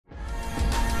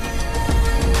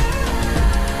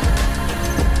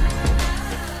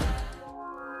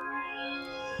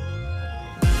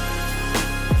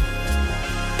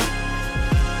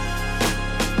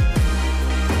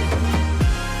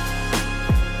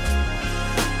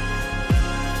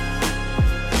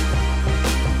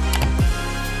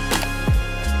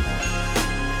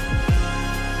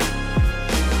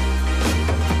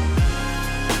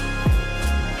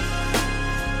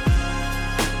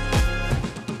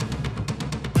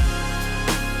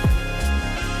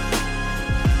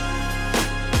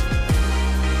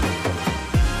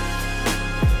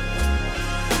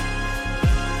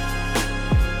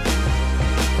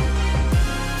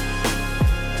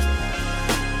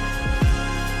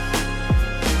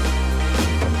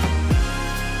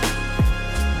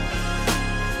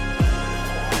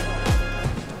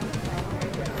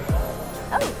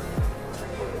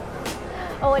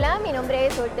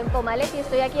Resort Tempomales y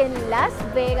estoy aquí en Las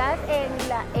Vegas en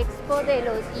la Expo de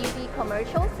los UV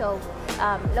Commercials.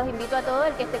 Los invito a todos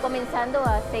el que esté comenzando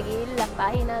a seguir las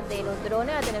páginas de los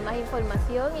drones, a tener más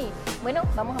información y bueno,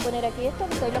 vamos a poner aquí esto.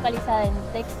 Estoy localizada en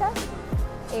Texas.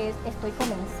 Estoy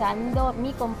comenzando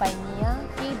mi compañía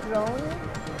Key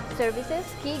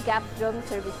Gap Drone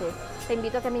Services. Te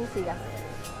invito a que me sigas.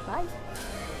 Bye.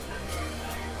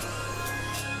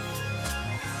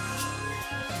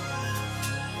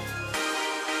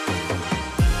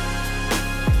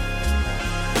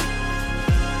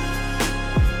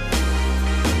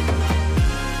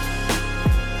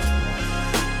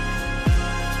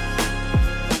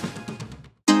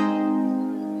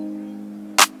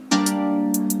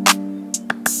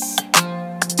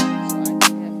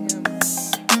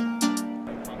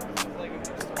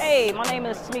 Hey, my name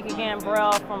is Tamika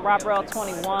Gambrell from Robrell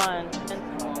 21.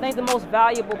 And I think the most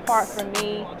valuable part for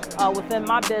me within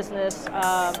my business,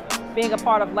 being a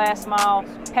part of last mile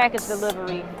package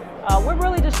delivery, we're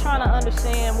really just trying to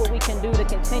understand what we can do to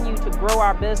continue to grow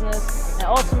our business and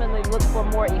ultimately look for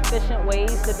more efficient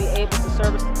ways to be able to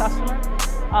service the customer.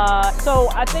 So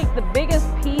I think the biggest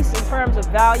piece in terms of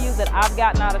value that I've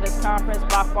gotten out of this conference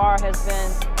by far has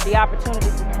been the opportunity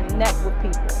to connect with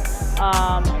people.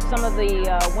 Some of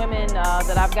the women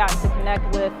that I've gotten to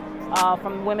connect with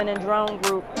from Women in Drone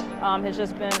Group has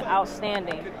just been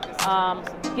outstanding.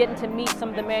 Getting to meet some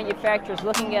of the manufacturers,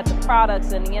 looking at the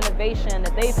products and the innovation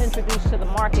that they've introduced to the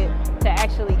market to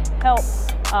actually help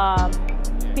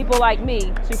people like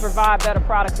me to provide better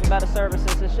products and better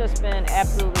services has just been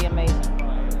absolutely amazing.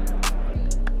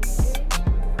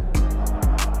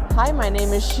 Hi, my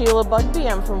name is Sheila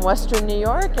Bugbee. I'm from Western New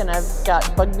York and I've got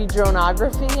Bugbee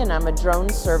Dronography and I'm a drone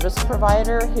service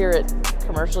provider here at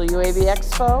Commercial UAV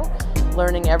Expo,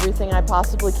 learning everything I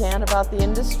possibly can about the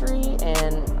industry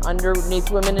and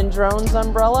underneath Women in Drones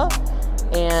umbrella.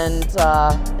 And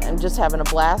I'm just having a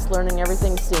blast learning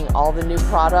everything, seeing all the new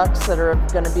products that are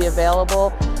going to be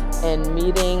available and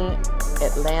meeting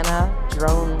Atlanta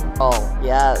Drone. Oh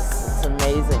yes, it's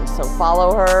amazing. So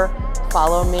follow her.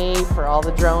 Follow me for all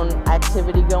the drone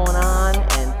activity going on.